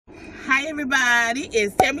Hi everybody,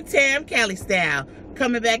 it's Tammy Cali style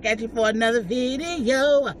coming back at you for another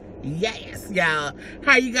video. Yes, y'all.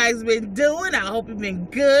 How you guys been doing? I hope you've been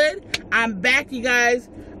good. I'm back, you guys,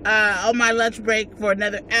 on my lunch break for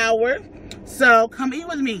another hour. So come eat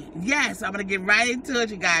with me. Yes, I'm gonna get right into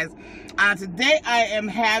it, you guys. Today I am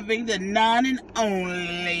having the none and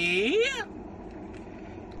only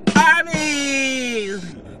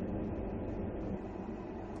ARBY'S.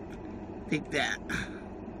 Pick that.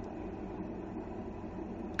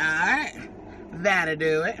 Alright, that'll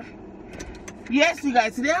do it. Yes, you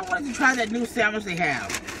guys, today I wanted to try that new sandwich they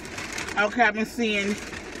have. Okay, I've been seeing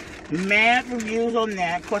mad reviews on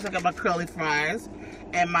that. Of course, I got my curly fries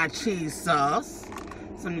and my cheese sauce.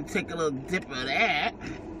 So let me take a little dip of that.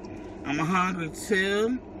 I'm hungry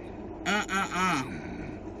too.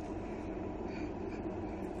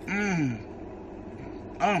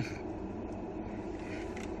 Oh.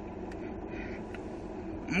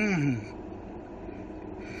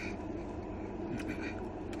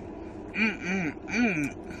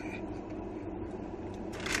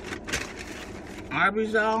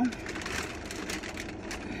 ARBY'S, y'all.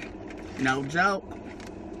 No joke.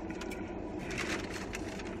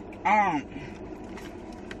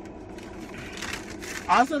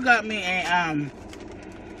 Also got me a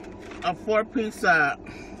 4-piece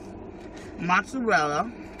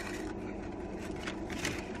mozzarella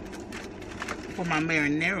for my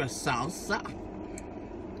marinara salsa.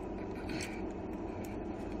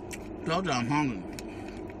 Told you I'm hungry.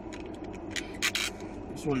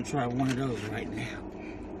 Just want to try one of those right now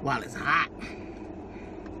while it's hot.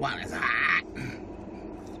 While it's hot.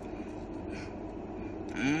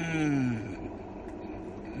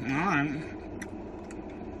 Alright.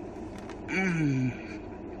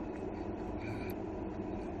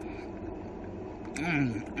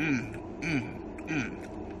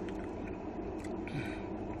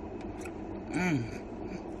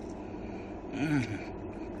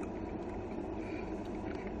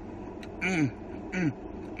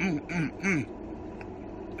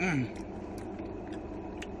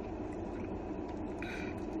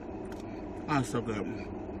 Oh, so good.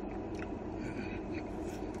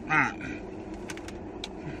 Alright.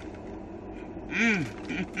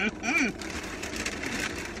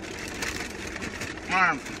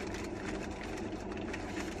 Alright.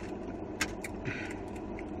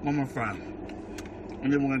 One more fry.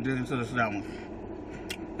 And then we're going to dig into the sandwich.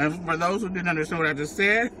 And for those who didn't understand what I just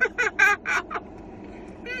said,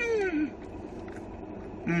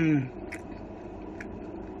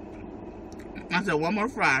 I said one more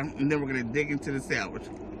fry, and then we're going to dig into the sandwich.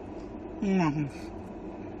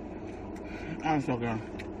 Oh, so good.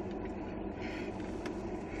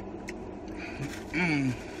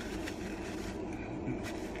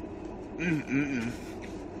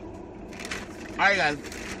 Alright, guys.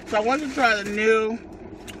 So I want to try the new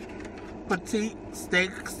petite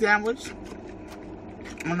steak sandwich.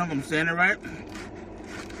 I don't know if I'm saying it right.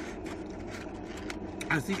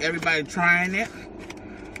 I see everybody trying it.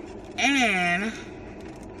 And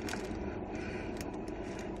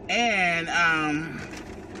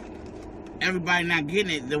everybody not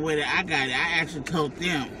getting it the way that I got it. I actually told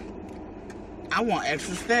them I want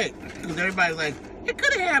extra steak, because everybody's like, it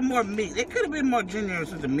could have had more meat. It could have been more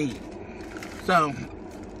generous with the meat. So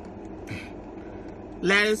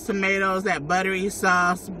lettuce, tomatoes, that buttery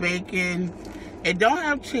sauce, bacon. It don't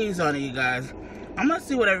have cheese on it, you guys. I'm gonna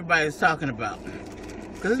see what everybody's talking about,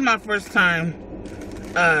 because this is my first time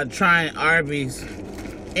trying ARBY'S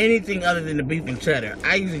anything other than the beef and cheddar.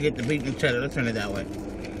 I usually get the beef and cheddar. Let's turn it that way.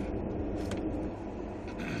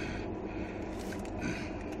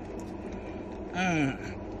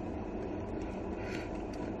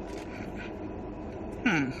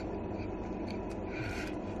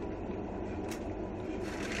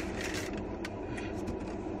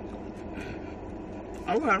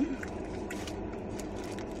 Okay.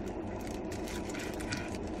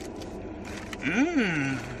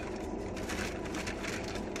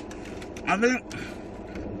 I think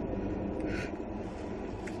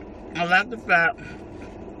I like the fact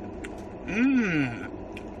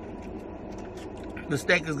the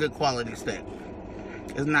steak is good quality steak.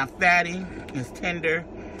 It's not fatty, it's tender,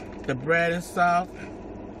 the bread is soft.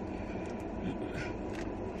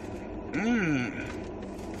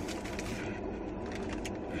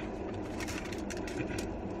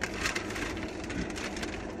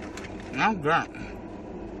 I'm drunk.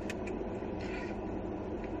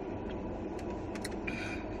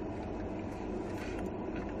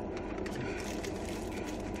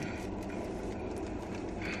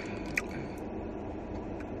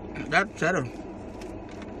 That cheddar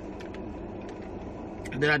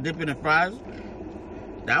that I dip in the fries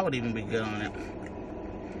That would even be good on it.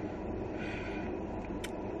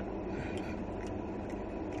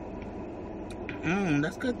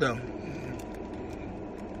 That's good though.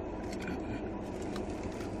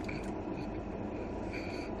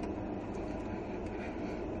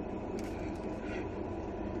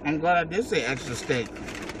 I'm glad I did say extra steak.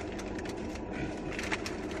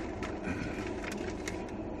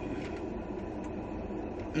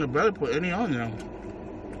 I barely put any on there.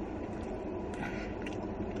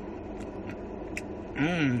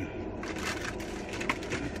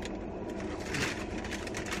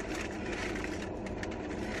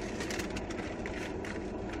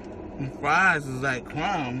 The fries is like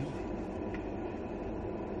crumbs.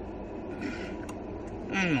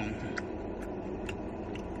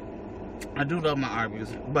 I do love my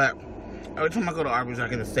Arby's, but every time I go to Arby's, I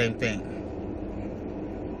get the same thing.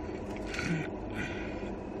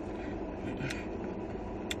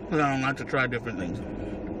 I don't like to try different things.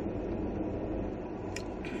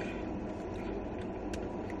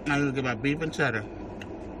 I'm gonna get my beef and cheddar.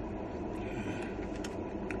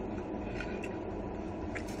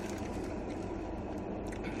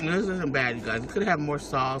 This isn't bad, you guys. It could have more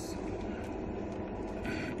sauce.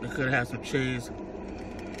 It could have some cheese.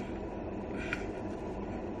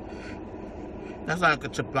 That's like a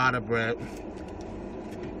ciabatta bread.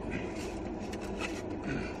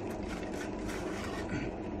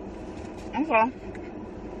 Okay.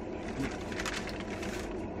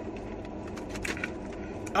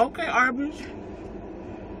 Okay, Arby's.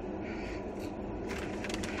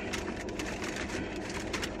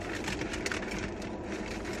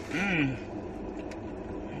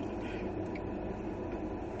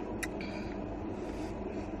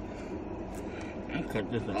 I'll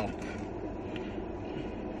cut this off.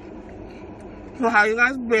 So how you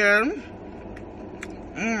guys been?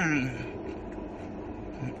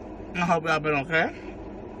 I hope y'all been okay.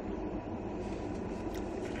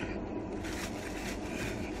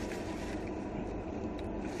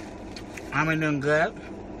 I've been doing good.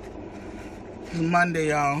 It's Monday,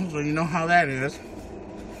 y'all, so you know how that is.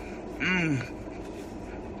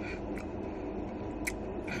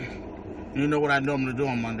 You know what I normally do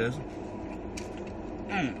on Mondays.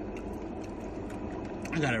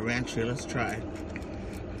 I got a ranch here. Let's try it.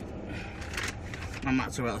 My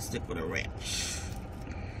mozzarella stick with a ranch.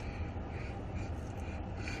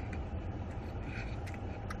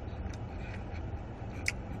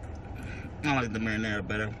 I like the marinara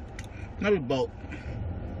better. Maybe both.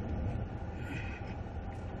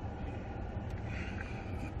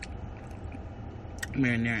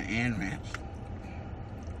 Marinara and ranch.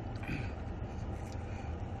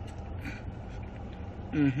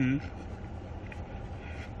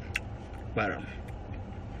 Better.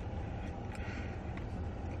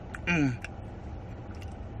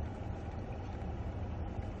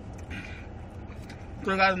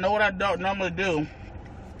 So you guys know what I don't normally do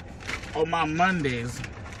on my Mondays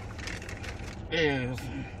is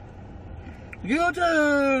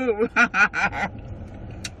YouTube.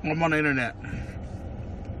 I'm on the internet.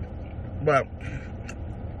 But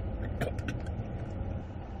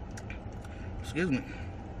excuse me.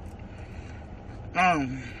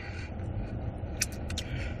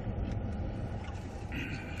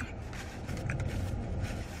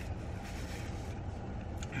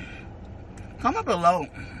 Comment below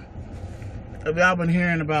if y'all been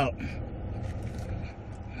hearing about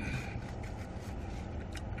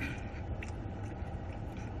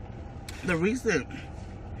the recent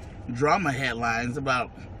drama headlines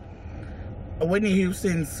about Whitney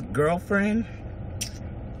Houston's girlfriend,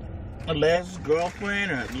 alleged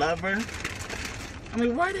girlfriend or lover. I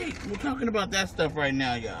mean, why we're talking about that stuff right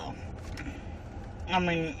now, y'all? I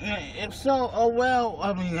mean, if so, oh well.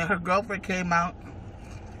 I mean, her girlfriend came out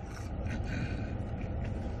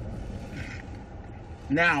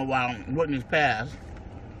now while Whitney's passed.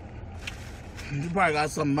 She probably got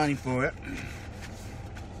some money for it.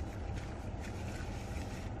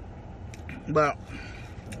 But,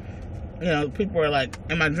 you know, people are like,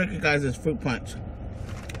 am I drinking, guys, this fruit punch?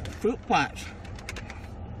 Fruit punch.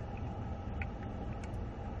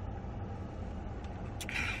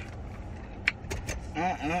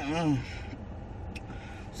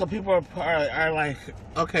 So people are like,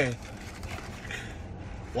 okay,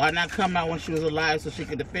 why not come out when she was alive so she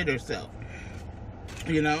could defend herself?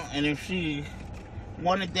 You know, and if she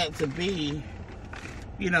wanted that to be,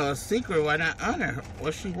 you know, a secret, why not honor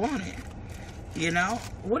what she wanted? You know,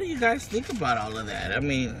 what do you guys think about all of that? I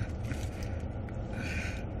mean,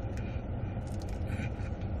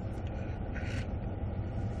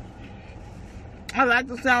 I like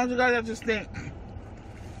the sounds, you guys. I just think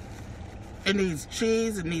it needs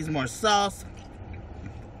cheese, it needs more sauce,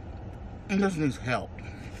 And this needs help.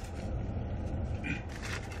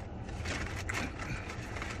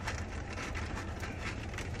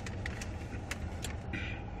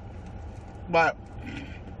 But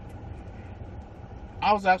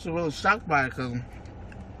I was actually really shocked by it because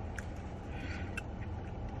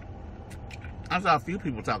I saw a few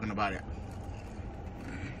people talking about it.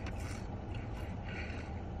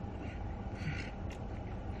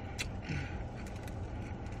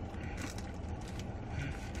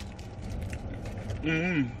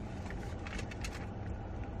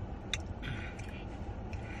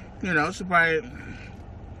 You know, she probably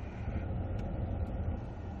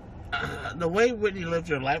the way Whitney lived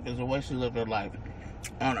her life is the way she lived her life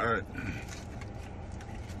on Earth.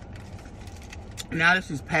 Now that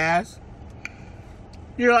she's passed,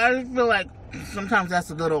 you know, I just feel like sometimes that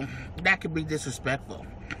could be disrespectful.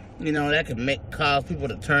 You know, that could cause people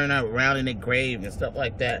to turn around in their grave and stuff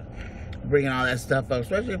like that, bringing all that stuff up.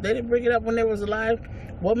 Especially if they didn't bring it up when they was alive.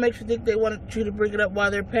 What makes you think they wanted you to bring it up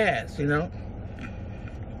while they're passed, you know?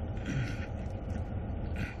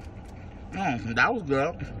 Oh, that was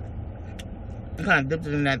good. I kind of dipped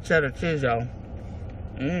it in that cheddar cheese, y'all.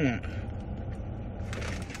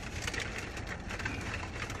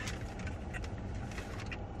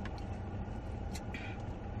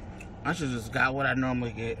 I should just got what I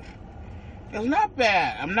normally get. It's not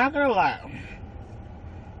bad. I'm not gonna lie.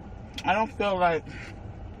 I don't feel like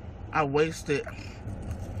I wasted.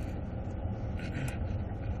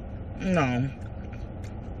 No.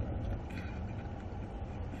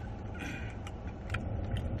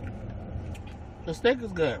 The steak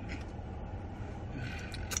is good.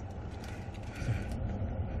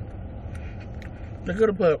 They could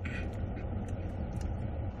have put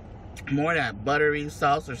more of that buttery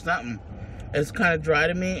sauce or something. It's kind of dry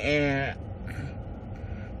to me, and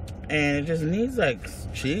it just needs like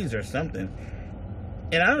cheese or something.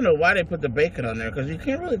 And I don't know why they put the bacon on there, because you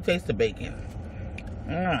can't really taste the bacon.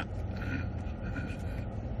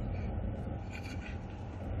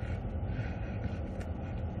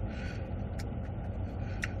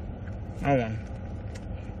 Hold on.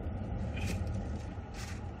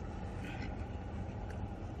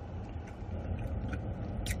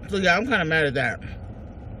 So yeah, I'm kind of mad at that.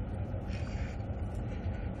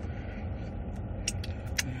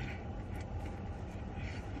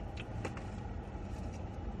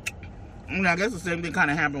 I mean, I guess the same thing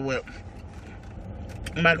kind of happened with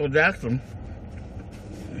Michael Jackson.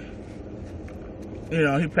 You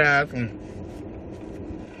know, he passed and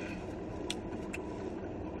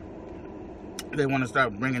they want to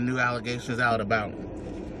start bringing new allegations out about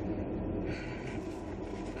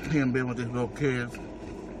him being with these little kids.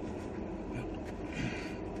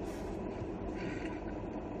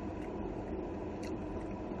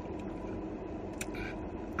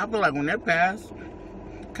 I feel like when they're passed,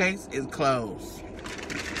 case is closed.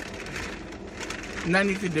 Nothing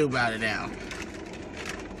you can do about it now.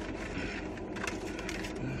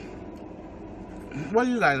 What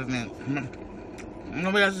do you guys think?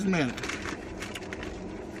 Nobody else is meant.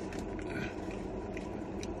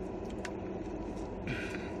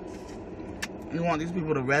 You want these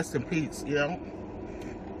people to rest in peace, you know?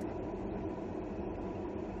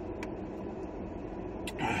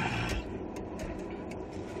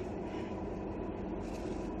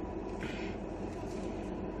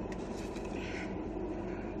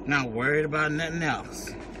 Not worried about nothing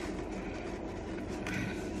else.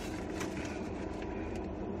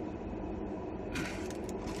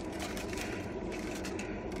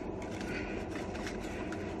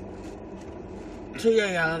 So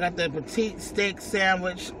yeah, y'all, I got the petite steak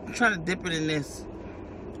sandwich. I'm trying to dip it in this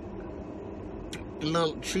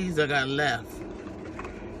little cheese I got left.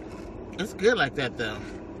 It's good like that though.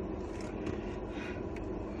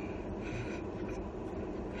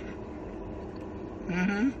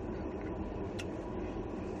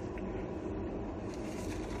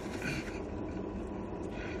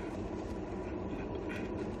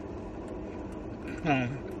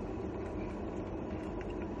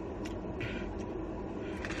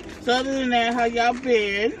 So other than that, how y'all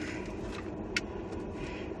been?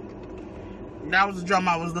 That was the drum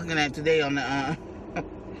I was looking at today on the on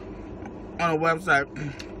the website.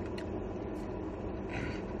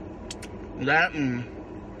 That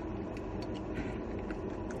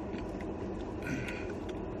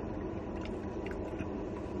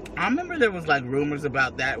I remember there was like rumors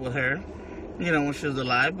about that with her, you know, when she was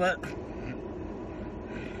alive, but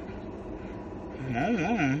I don't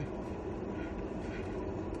know.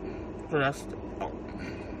 So that's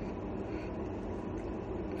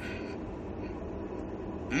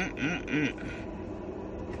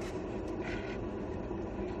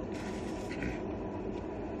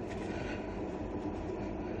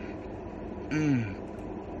I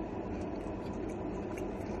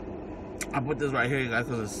put this right here, you guys,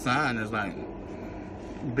 because the sun is like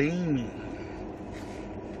beaming.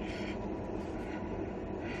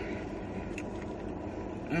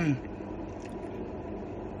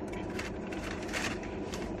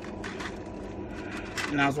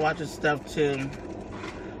 And I was watching stuff too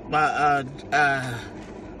by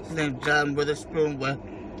his name John Witherspoon, but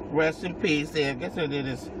rest in peace. I guess I did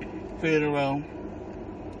his funeral.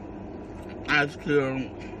 Ice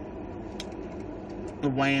Cube, the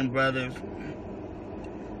Wayne brothers.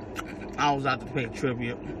 I was out to pay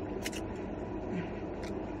tribute.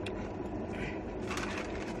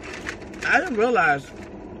 I didn't realize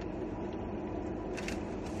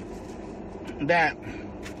that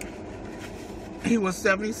he was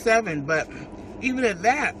 77, but even at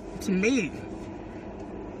that, to me,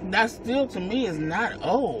 that still to me is not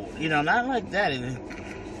old. You know, not like that.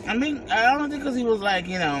 I mean, I don't think because he was like,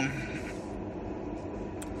 you know,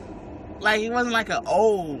 like he wasn't like an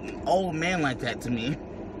old man like that to me.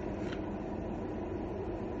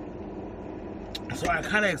 So I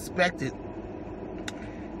kind of expected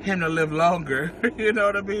him to live longer. You know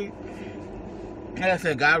what I mean? Like I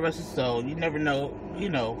said, God rest his soul. You never know, you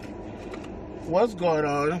know, what's going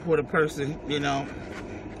on with a person, you know,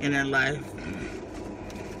 in their life.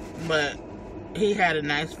 But he had a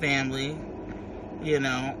nice family, you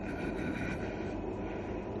know,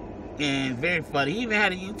 and very funny. He even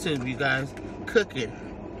had a YouTube, you guys, cooking.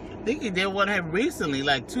 I think he did one recently,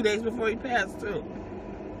 like 2 days before he passed too.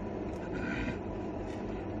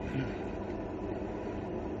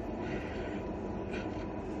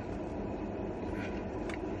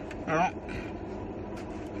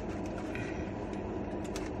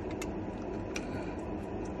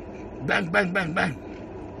 Bang, bang, bang, bang.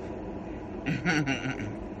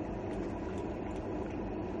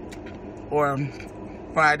 Or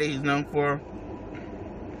Friday, he's known for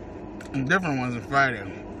different ones on Friday.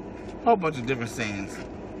 A whole bunch of different sayings.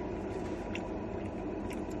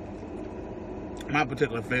 My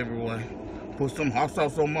particular favorite one, put some hot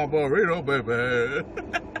sauce on my burrito, baby.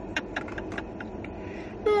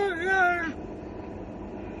 Oh, God.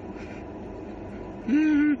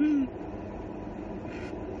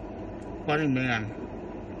 Funny man.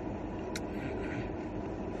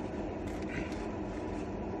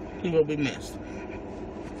 He will be missed.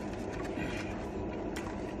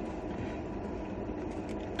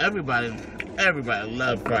 Everybody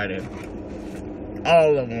loved Friday.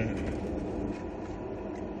 All of them.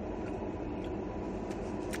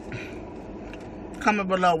 Comment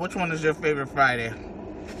below, which one is your favorite Friday?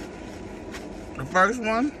 The first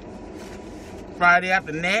one? Friday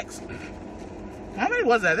after next? How many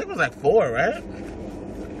was that? I think it was like 4, right?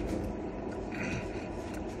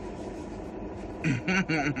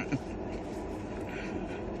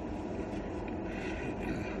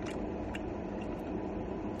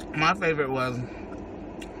 My favorite was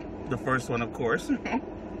the first one, of course.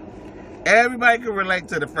 Everybody can relate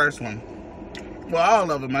to the first one. Well,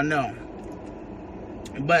 all of them, I know.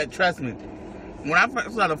 But trust me, when I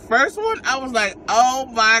first saw the first one, I was like, oh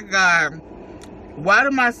my God. Why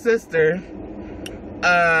did my sister,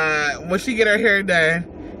 when she get her hair done,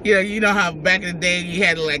 you know how back in the day you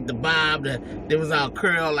had like the bob, there was all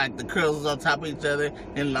curl, like the curls was on top of each other,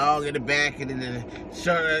 and long in the back, and then the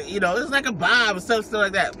short, you know, it was like a bob or stuff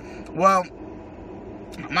like that. Well,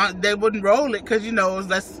 they wouldn't roll it because, you know, it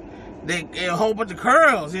was a whole bunch of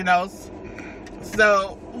curls, you know.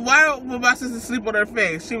 So why would my sister sleep on her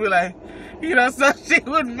face? She would like, you know, so she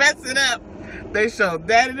would mess it up. They showed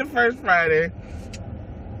that in the first Friday.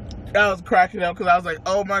 I was cracking up because I was like,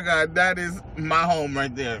 oh my God, that is my home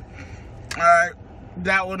right there. Alright,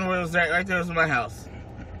 that one was right there was my house.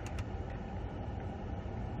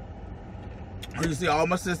 You see all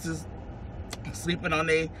my sisters sleeping on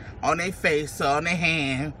their face, on their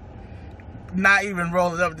hand, not even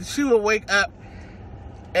rolling up. She would wake up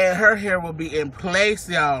and her hair will be in place,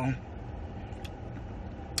 y'all.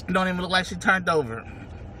 Don't even look like she turned over.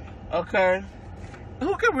 Okay?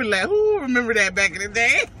 Who can relate? Who remember that back in the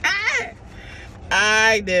day?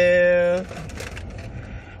 I do.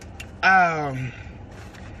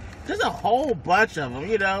 There's a whole bunch of them,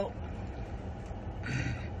 you know.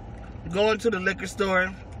 Going to the liquor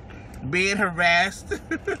store, being harassed.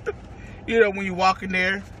 You know, when you walk in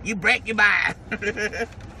there, you break your bike.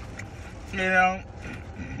 You know,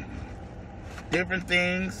 different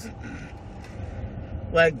things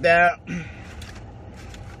like that.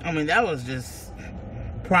 I mean, that was just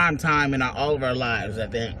prime time in all of our lives, I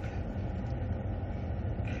think.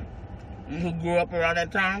 Who grew up around that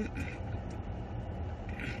time,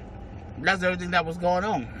 that's everything that was going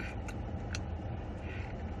on.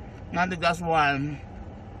 And I think that's why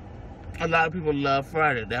a lot of people love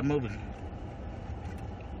Friday, that movie.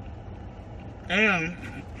 And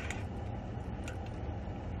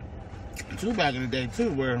too, back in the day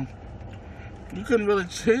too, where you couldn't really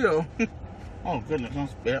chill. Oh goodness, don't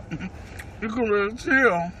spit. You couldn't really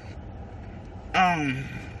chill on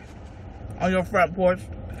your front porch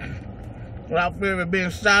without fear of it being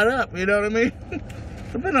shot up, you know what I mean?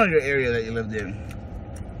 Depending on your area that you lived in.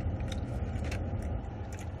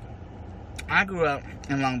 I grew up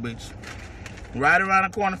in Long Beach, right around the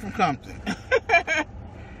corner from Compton.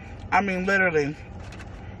 I mean, literally,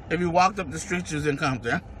 if you walked up the street, you was in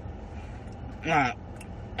Compton. Alright,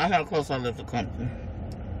 that's how close I live to Compton.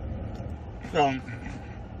 So,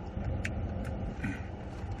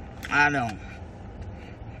 I know.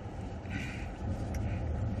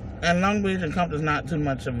 And Long Beach and Compton's not too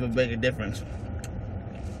much of a big difference.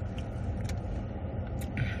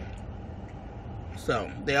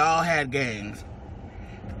 So, they all had gangs.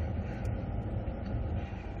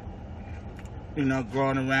 You know,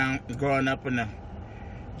 growing up in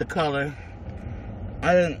the color.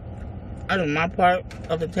 I think my part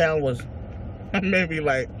of the town was maybe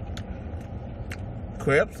like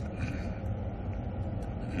Crips.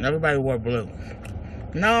 Everybody wore blue.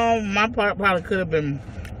 No, my part probably could have been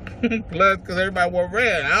Bloods because everybody wore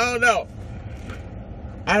red. I don't know.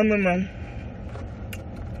 I remember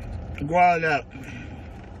growing up,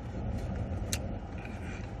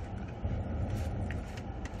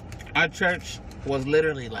 our church was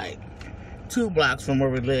literally like 2 blocks from where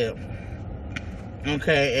we lived.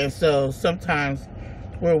 Okay, and so sometimes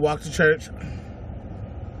we would walk to church,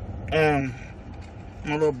 and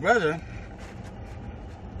my little brother,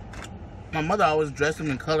 my mother always dressed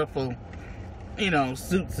him in colorful, you know,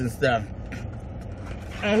 suits and stuff.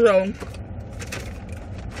 And so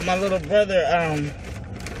my little brother,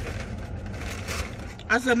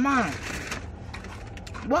 I said, Mom,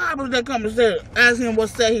 what happened if they come and say, ask him what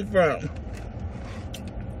state he from?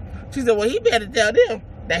 She said, well, he better tell them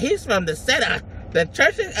that he's from the center, the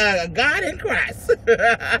Church of God in Christ.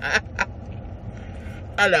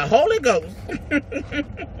 And the Holy Ghost.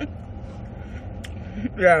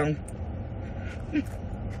 Yeah.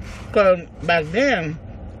 Because back then,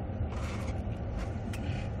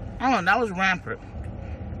 I don't know, that was rampant.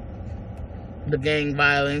 The gang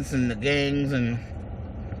violence and the gangs, and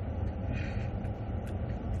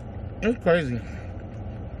it was crazy.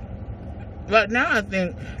 But now I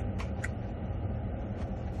think,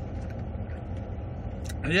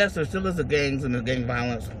 yes, there still is the gangs and the gang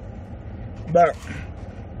violence, but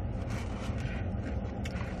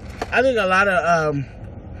I think a lot of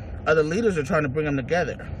the leaders are trying to bring them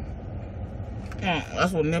together.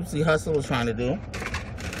 That's what Nipsey Hussle was trying to do,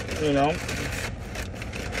 you know,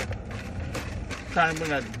 trying to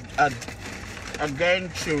bring a gang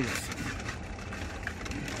truce,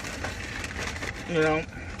 you know.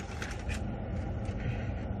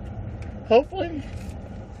 Hopefully,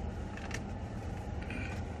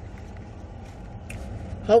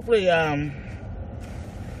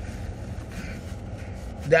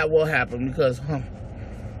 that will happen, because, you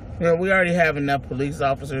know, we already have enough police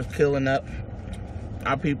officers killing up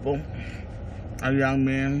our people, our young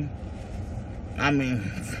men. I mean,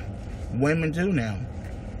 women too now,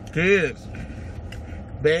 kids,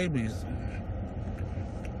 babies.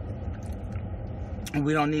 And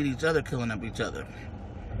we don't need each other killing up each other,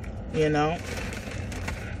 you know.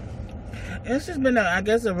 It's just been, I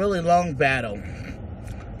guess, a really long battle.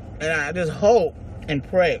 And I just hope and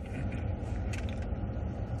pray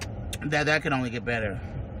that can only get better.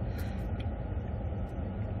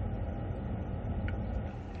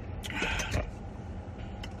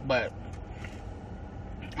 But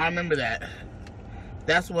I remember that.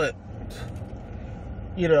 That's what,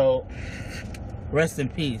 you know, rest in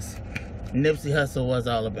peace, Nipsey Hussle was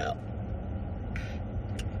all about.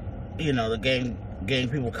 You know, the gang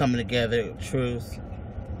people coming together, truth,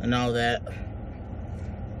 and all that.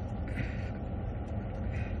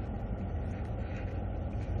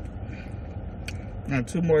 Now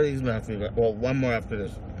 2 more of these left. Well, 1 more after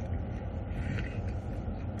this.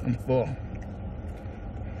 I'm full.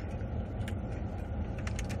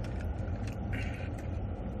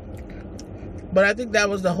 But I think that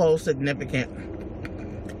was the whole significance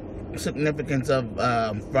of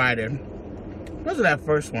Friday. What was that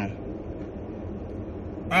first one?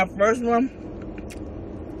 Our first one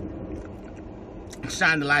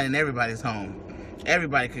shined the light in everybody's home.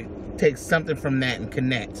 Everybody could take something from that and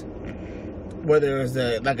connect. Whether it was,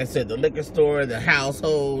 like I said, the liquor store, the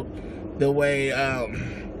household, the way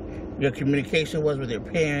your communication was with your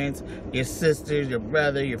parents, your sisters, your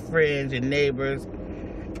brother, your friends, your neighbors.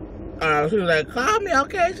 She was like, call me,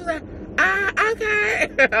 okay? She's like, okay.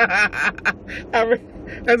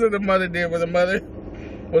 That's what the mother did when the mother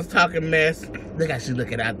was talking mess. Look how she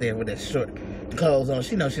looking out there with that short clothes on.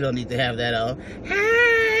 She knows she don't need to have that on.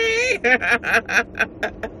 Hey!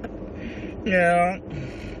 Yeah.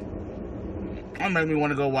 That made me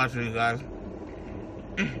want to go watch it, you guys.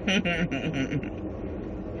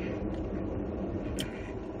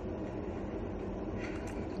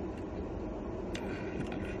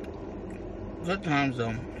 Good times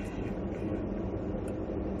though.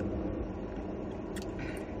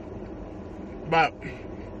 But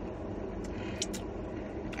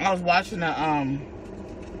I was watching the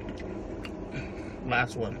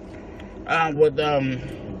last one with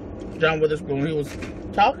John Witherspoon. He was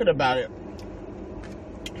talking about it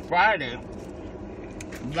Friday.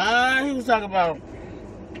 But he was talking about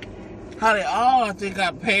how they all, I think,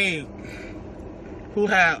 got paid. Who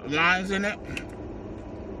had lines in it?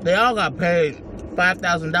 They all got paid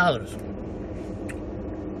 $5,000.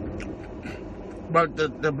 But the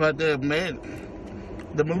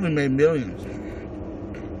movie made millions.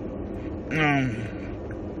 I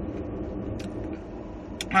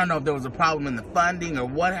don't know if there was a problem in the funding or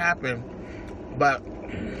what happened, but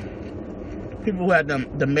people who had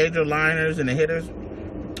the major liners and the hitters,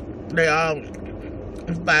 they all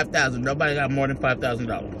 $5,000. Nobody got more than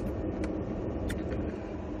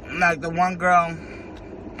 $5,000. Like the one girl, I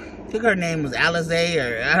think her name was Alize,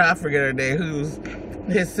 or I forget her name, who's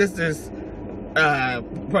his sister's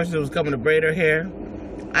person who was coming to braid her hair.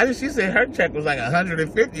 I think she said her check was like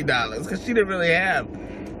 $150 because she didn't really have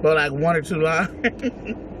but like 1 or 2 lines.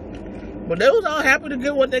 But they was all happy to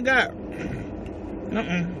get what they got.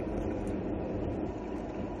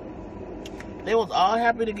 They was all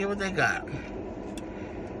happy to get what they got.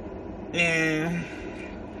 And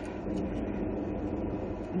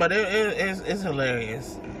but it's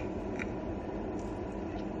hilarious.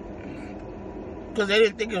 Because they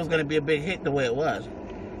didn't think it was going to be a big hit the way it was.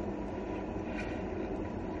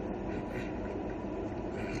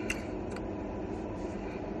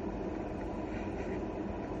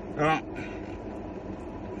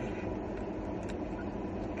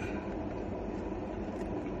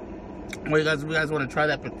 Well, you guys want to try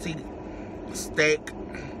that petite steak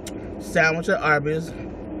sandwich at Arby's.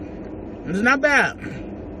 It's not bad.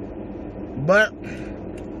 But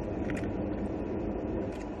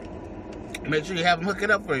make sure you have them hook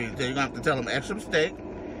it up for you. So you're going to have to tell them extra steak,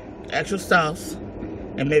 extra sauce,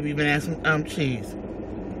 and maybe even add some cheese.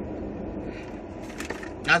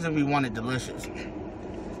 That's if we want it delicious.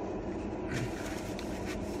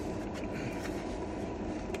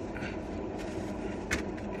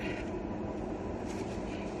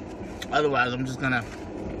 Otherwise,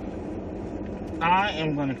 I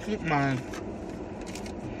am gonna keep my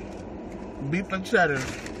beef and cheddar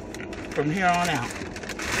from here on out.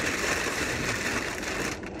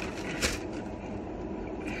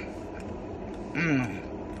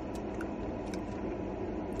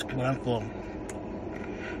 But I'm full.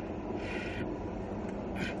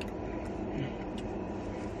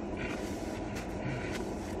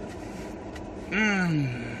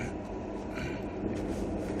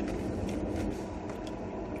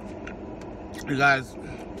 You guys,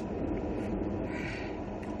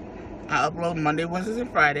 I upload Monday, Wednesdays, and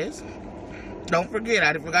Fridays. Don't forget,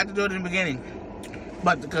 I forgot to do it in the beginning,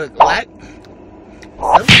 but to click like,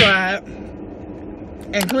 subscribe,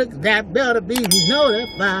 and click that bell to be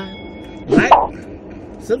notified. Like,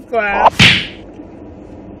 subscribe,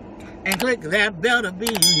 and click that bell to be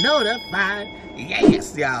notified.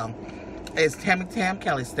 Yes, y'all. It's Tammy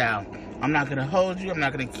Cali style. I'm not gonna hold you. I'm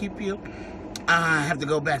not gonna keep you. I have to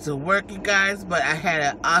go back to work, you guys, but I had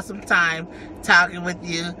an awesome time talking with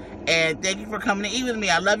you, and thank you for coming to eat with me.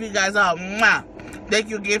 I love you guys all. Mwah. Thank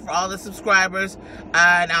you again for all the subscribers,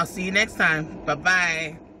 and I'll see you next time.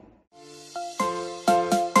 Bye-bye.